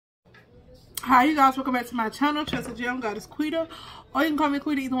Hi you guys, welcome back to my channel. Trusted Gem Goddess Quita, or you can call me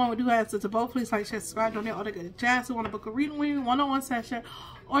Quita. Either one will do. Answer to both. Please like, share, subscribe, donate all the good jazz. Who want to book a reading with me, one-on-one session,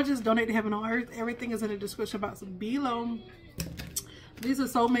 or just donate to heaven on earth. Everything is in the description box below. These are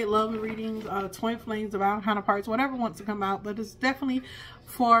soulmate love readings, twin flames, divine counterparts, whatever wants to come out, but it's definitely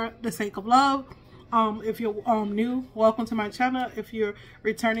for the sake of love. If you're new, welcome to my channel. If you're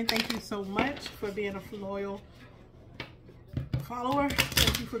returning, thank you so much for being a loyal follower.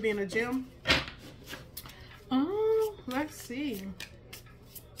 Thank you for being a gem. Let's see.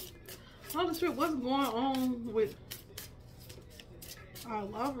 Holy Spirit, what's going on with our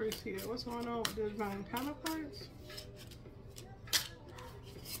lovers here? What's going on with the divine counterparts?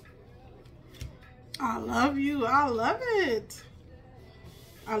 I love you. I love it.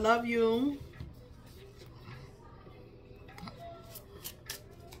 I love you.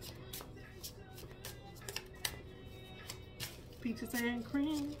 Peaches and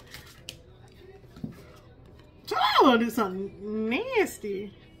cream. So I want to do something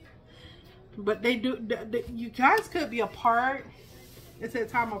nasty. But they do. You guys could be apart. It's a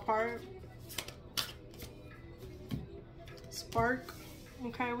time apart. Spark.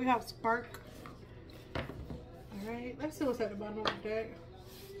 Okay, we have spark. Alright, let's see what's at the bottom of the deck.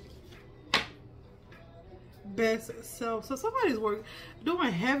 Best self. So somebody's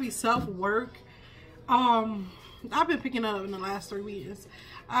doing heavy self-work. I've been picking up in the last 3 weeks.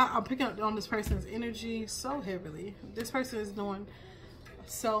 I'm picking up on this person's energy so heavily. This person is doing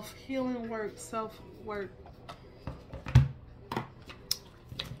self-healing work, self-work.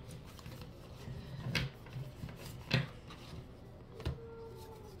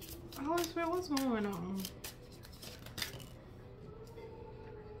 Holy Spirit, what's going on?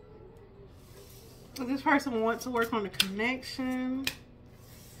 This person wants to work on the connection.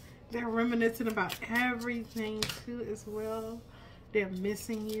 They're reminiscing about everything too as well. They're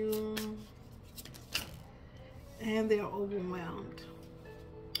missing you. And they're overwhelmed.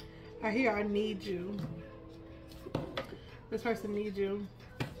 I hear I need you. This person needs you.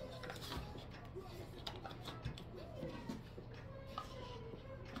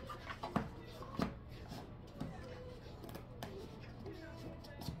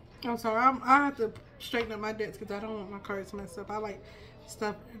 I'm sorry, I have to straighten up my decks because I don't want my cards messed up. I like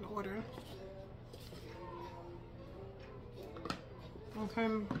stuff in order. Okay.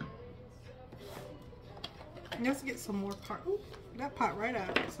 Let's get some more cards. Ooh, that popped right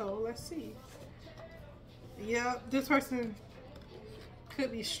out. So let's see. Yeah, this person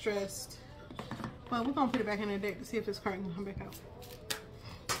could be stressed. Well, we're gonna put it back in the deck to see if this card can come back out.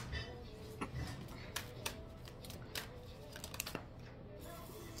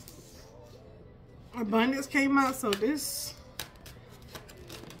 Abundance came out, so this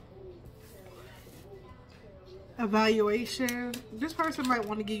evaluation, this person might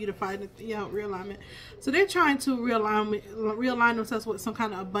want to give you the final realignment. So they're trying to realign themselves with some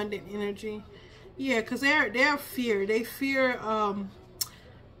kind of abundant energy. Yeah, because they fear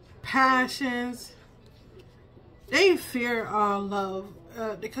passions. They fear love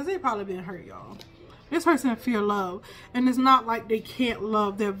because they probably been hurt, y'all. This person fear love, and it's not like they can't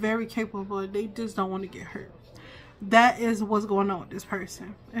love. They're very capable. They just don't want to get hurt. That is what's going on with this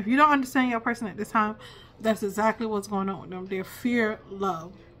person. If you don't understand your person at this time, that's exactly what's going on with them. They fear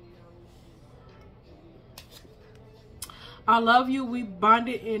love. I love you. We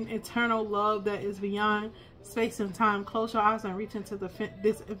bonded in eternal love that is beyond space and time. Close your eyes and reach into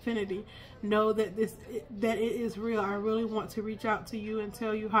this infinity. Know that it is real. I really want to reach out to you and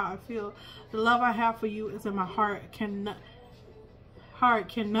tell you how I feel. The love I have for you is in my heart. Can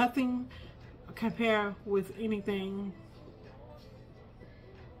nothing compare with anything.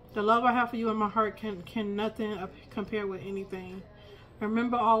 The love I have for you in my heart can nothing compare with anything.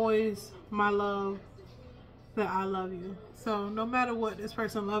 Remember always, my love, that I love you. So no matter what, this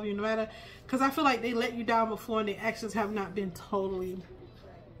person love you, no matter, because I feel like they let you down before and their actions have not been totally,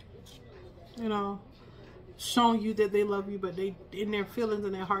 you know, shown you that they love you, but they, in their feelings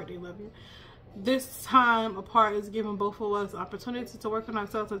and their heart, they love you. This time apart is giving both of us opportunity to work on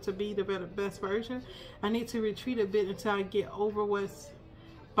ourselves and to be the best version. I need to retreat a bit until I get over what's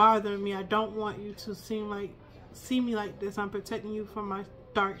bothering me. I don't want you to see me like this. I'm protecting you from my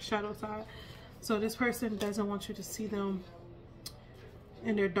dark shadow side. So this person doesn't want you to see them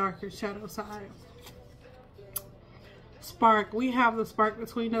in their darker shadow side. Spark. We have the spark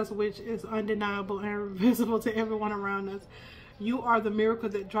between us, which is undeniable and visible to everyone around us. You are the miracle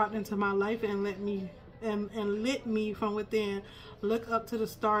that dropped into my life and let me and lit me from within. Look up to the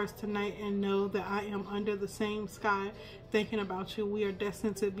stars tonight and know that I am under the same sky thinking about you. We are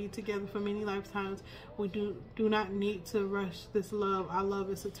destined to be together for many lifetimes. We do not need to rush this love. Our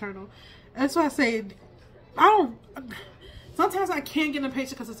love is eternal. That's why I say, sometimes I can't get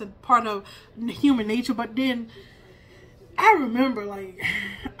impatient because it's a part of human nature, but then I remember, like,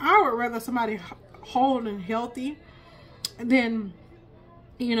 I would rather somebody whole and healthy than,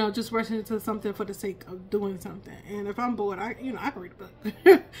 you know, just rushing into something for the sake of doing something. And if I'm bored, I can read a book.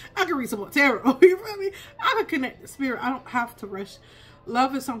 I can read some more tarot. You feel me? I can connect the spirit. I don't have to rush.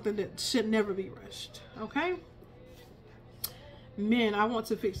 Love is something that should never be rushed. Okay? Men, I want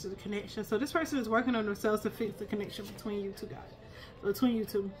to fix the connection. So this person is working on themselves to fix the connection between you two guys. Between you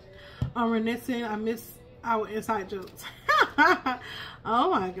two. Renessa, I miss our inside jokes.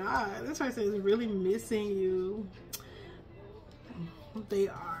 Oh my God. This person is really missing you. They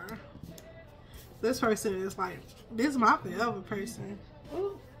are. This person is like, this is my forever person.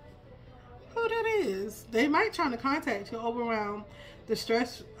 Ooh. Who that is? They might try to contact you over around the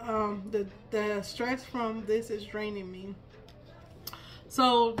stress. The stress from this is draining me.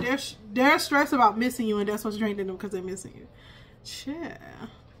 So they're stressed about missing you, and that's what's draining them because they're missing you. Yeah.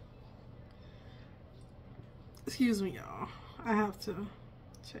 Excuse me, y'all. I have to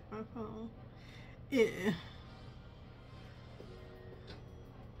check my phone. Yeah.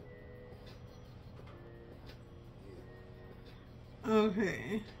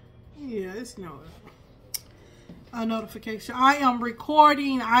 Okay. Yeah, it's a notification. I am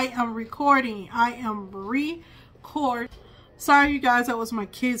recording. Sorry, you guys. That was my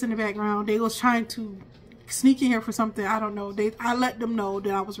kids in the background. They was trying to sneak in here for something. I don't know. I let them know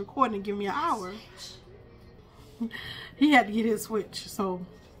that I was recording and give me an hour. He had to get his switch, so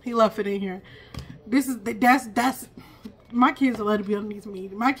he left it in here. That's my kids love to be underneath me.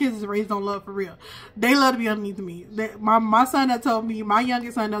 My kids is raised on love for real. They love to be underneath me. My son that told me, my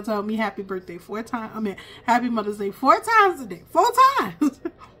youngest son that told me happy birthday 4 times. I mean, happy Mother's Day 4 times a day. 4 times.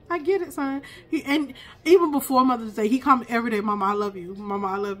 I get it, son. And even before Mother's Day, he come every day, Mama, I love you. Mama,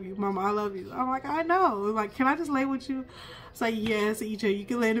 I love you. Mama, I love you. I'm like, I know. Like, can I just lay with you? It's like, yes, EJ, you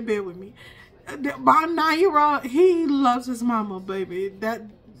can lay in bed with me. My 9-year-old, he loves his mama, baby.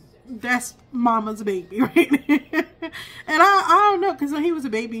 That's mama's baby, right? And I don't know, because when he was a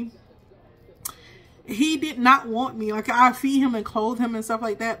baby, he did not want me. Like, I feed him and clothe him and stuff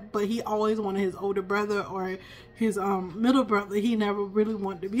like that, but he always wanted his older brother or his middle brother. He never really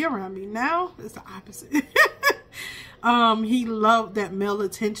wanted to be around me. Now it's the opposite. He loved that male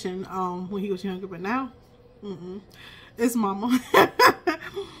attention when he was younger, but now it's mama.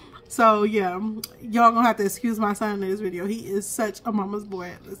 So yeah, y'all gonna have to excuse my son in this video. He is such a mama's boy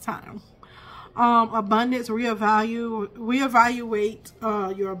at this time. Abundance, reevaluate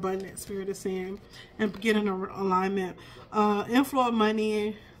your abundance, spirit is saying, and get in alignment. Inflow of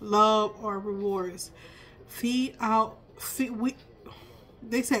money, love, or rewards. They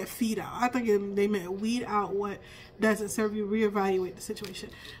said feed out. I think they meant weed out what doesn't serve you. Reevaluate the situation.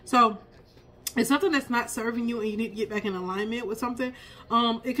 So it's something that's not serving you and you need to get back in alignment with something.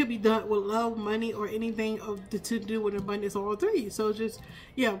 It could be done with love, money, or anything to do with abundance, or all three. So just,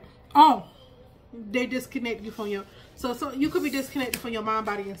 yeah. Oh, they disconnect you from your, so you could be disconnected from your mind,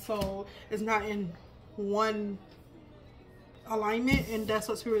 body, and soul. It's not in one alignment, and that's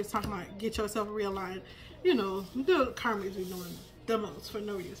what spirit is talking about. Get yourself realigned. You know, the karmas be doing the most for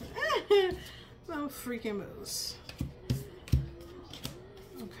no reason. No freaking moves.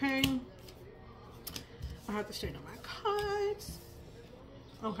 Okay. I have to straighten up my cards.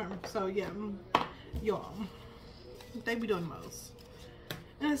 Okay, so yeah, y'all, they be doing the most.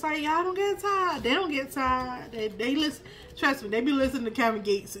 And it's like, y'all don't get tired. They don't get tired. They listen. Trust me, they be listening to Kevin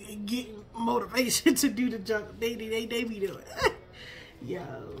Gates and getting motivation to do the junk. They be doing. Yo,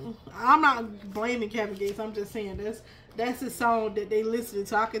 I'm not blaming Kevin Gates. I'm just saying that's the song that they listen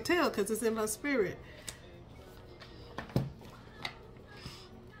to. I can tell because it's in my spirit.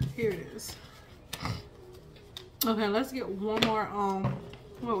 Here it is. Okay, let's get one more.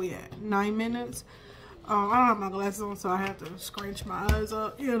 Where we at? 9 minutes. I don't have my glasses on, so I have to scrunch my eyes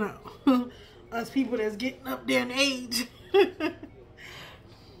up. You know, us people that's getting up there in age.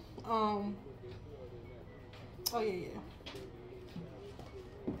 Oh yeah.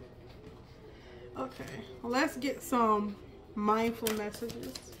 Okay, let's get some mindful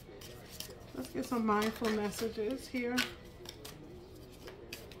messages. Let's get some mindful messages here.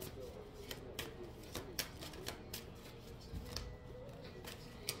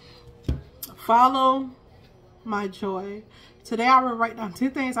 Follow my joy. Today I will write down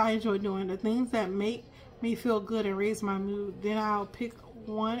 10 things I enjoy doing, the things that make me feel good and raise my mood. Then I'll pick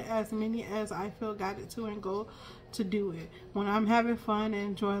one as many as I feel guided to and go to do it. When I'm having fun and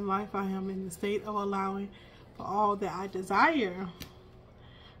enjoying life, I am in the state of allowing for all that I desire.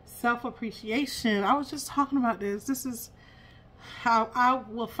 Self-appreciation. I was just talking about this. This is how I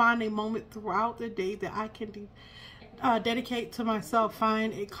will find a moment throughout the day that I can dedicate to myself.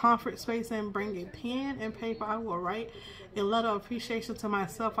 Find a comfort space and bring a pen and paper. I will write a letter of appreciation to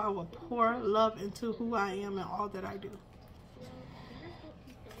myself. I will pour love into who I am and all that I do.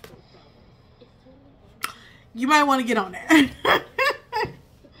 You might want to get on that.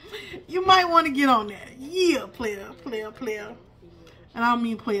 You might want to get on that. Yeah, player. And I don't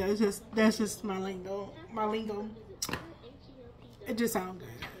mean player. It's just, that's just my lingo. My lingo. It just sounded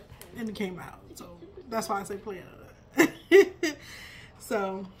good. And it came out. So that's why I say player.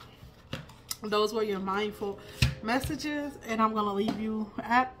 So those were your mindful messages. And I'm going to leave you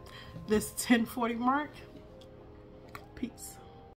at this 10:40 mark. Peace.